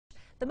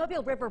The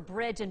Mobile River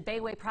Bridge and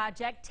Bayway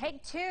project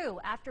take two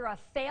after a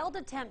failed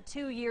attempt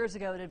 2 years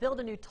ago to build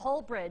a new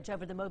toll bridge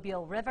over the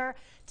Mobile River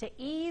to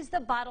ease the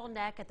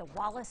bottleneck at the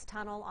Wallace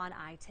Tunnel on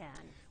I-10.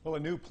 Well, a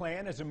new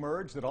plan has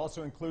emerged that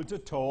also includes a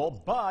toll,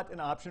 but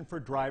an option for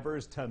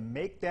drivers to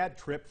make that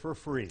trip for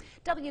free.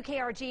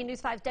 WKRG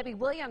News 5's Debbie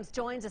Williams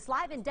joins us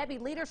live, and Debbie,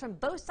 leaders from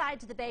both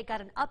sides of the bay got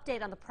an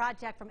update on the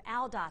project from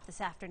ALDOT this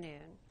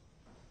afternoon.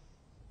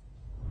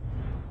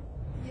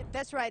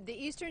 That's right. The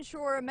Eastern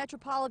Shore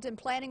Metropolitan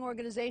Planning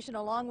Organization,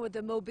 along with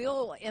the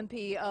Mobile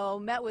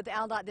MPO, met with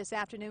ALDOT this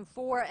afternoon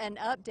for an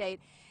update.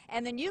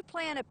 And the new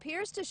plan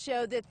appears to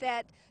show that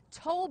that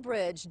toll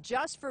bridge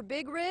just for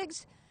big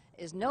rigs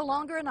is no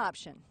longer an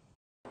option.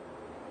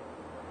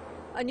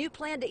 A new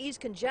plan to ease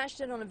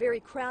congestion on a very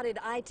crowded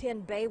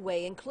I-10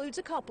 Bayway includes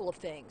a couple of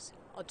things.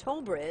 A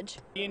toll bridge.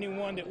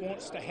 Anyone that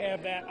wants to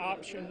have that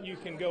option, you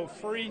can go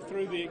free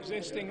through the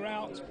existing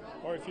routes,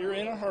 or if you're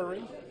in a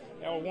hurry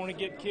or want to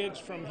get kids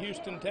from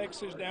Houston,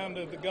 Texas down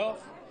to the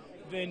Gulf,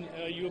 then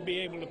you'll be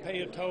able to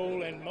pay a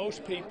toll, and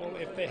most people,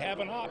 if they have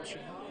an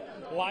option,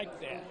 like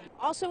that.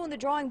 Also on the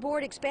drawing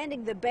board,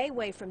 expanding the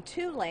Bayway from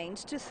 2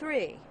 lanes to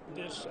 3.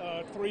 This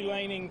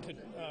two-laning to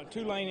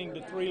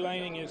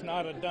 3-laning is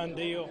not a done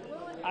deal.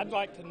 I'd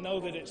like to know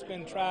that it's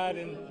been tried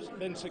and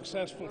been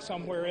successful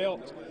somewhere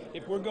else.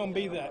 If we're going to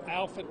be the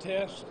alpha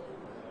test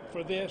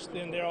for this,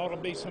 then there ought to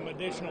be some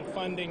additional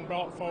funding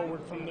brought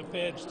forward from the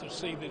feds to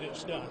see that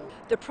it's done.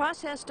 The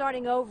process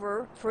starting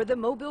over for the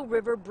Mobile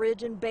River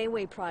Bridge and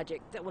Bayway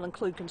project that will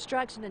include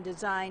construction and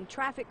design,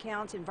 traffic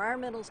counts,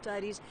 environmental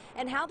studies,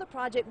 and how the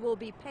project will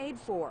be paid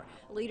for.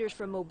 Leaders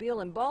from Mobile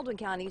and Baldwin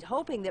counties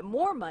hoping that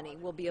more money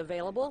will be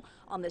available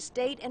on the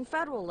state and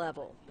federal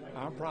level.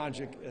 Our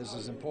project is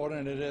as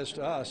important as it is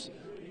to us.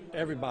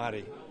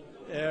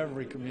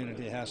 Every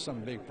community has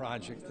some big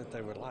project that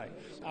they would like.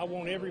 I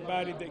want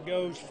everybody that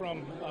goes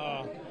from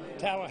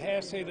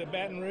Tallahassee to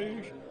Baton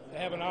Rouge to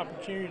have an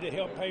opportunity to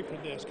help pay for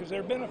this, because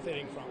they're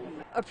benefiting from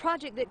it. A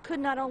project that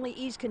could not only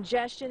ease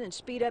congestion and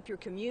speed up your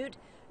commute,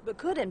 but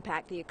could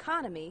impact the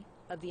economy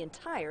of the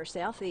entire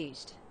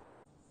Southeast.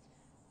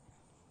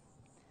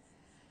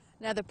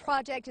 Now, the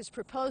project is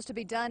proposed to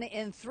be done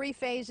in 3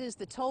 phases.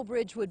 The toll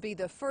bridge would be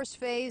the first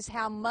phase.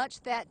 How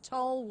much that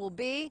toll will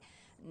be,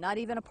 not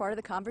even a part of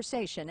the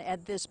conversation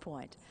at this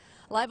point.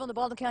 Live on the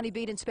Baldwin County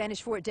beat in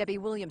Spanish Fort, Debbie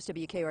Williams,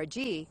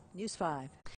 WKRG News 5.